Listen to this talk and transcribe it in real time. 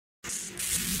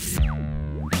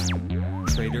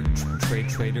Trader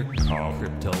Cobb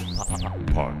Crypto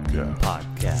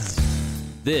Podcast.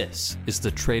 This is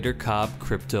the Trader Cobb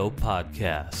Crypto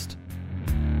Podcast.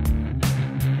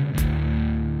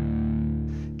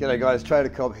 G'day guys, Trader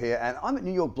Cobb here, and I'm at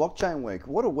New York Blockchain Week.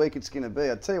 What a week it's going to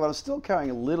be. I tell you what, I'm still carrying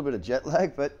a little bit of jet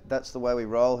lag, but that's the way we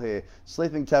roll here.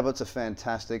 Sleeping tablets are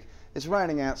fantastic. It's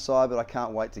raining outside, but I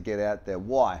can't wait to get out there.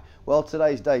 Why? Well,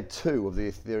 today's day 2 of the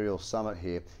Ethereal Summit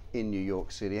here in New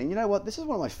York City. And you know what? This is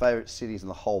one of my favorite cities on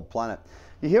the whole planet.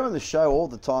 You hear on the show all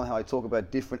the time how I talk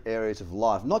about different areas of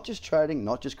life, not just trading,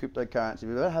 not just cryptocurrency,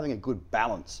 but about having a good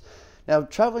balance. Now,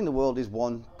 traveling the world is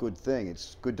one good thing.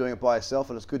 It's good doing it by yourself,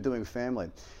 and it's good doing it with family.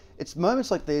 It's moments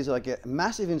like these that I get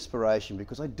massive inspiration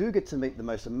because I do get to meet the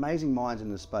most amazing minds in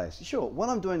the space. Sure, when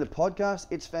I'm doing the podcast,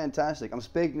 it's fantastic. I'm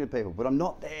speaking to people, but I'm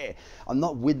not there. I'm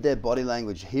not with their body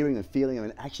language, hearing and feeling them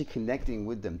and actually connecting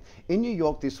with them. In New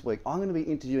York this week, I'm going to be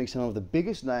interviewing some of the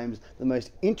biggest names, the most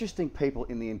interesting people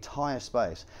in the entire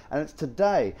space. And it's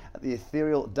today at the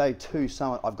Ethereal Day 2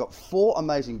 Summit. I've got 4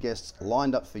 amazing guests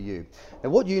lined up for you. Now,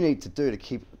 what you need to do to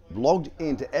keep logged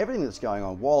into everything that's going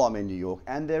on while I'm in New York,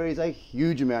 and there is a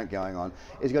huge amount going on,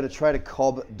 is go to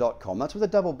tradercobb.com. That's with a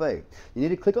double B. You need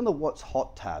to click on the What's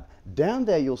Hot tab. Down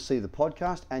there you'll see the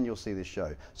podcast and you'll see the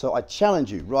show. So I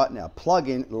challenge you right now, plug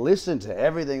in, listen to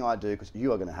everything I do, because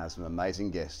you are going to have some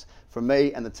amazing guests. From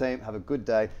me and the team, have a good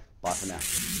day. Bye for now.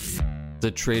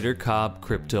 The Trader Cobb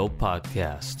Crypto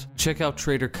Podcast. Check out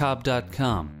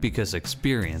tradercobb.com because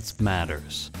experience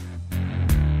matters.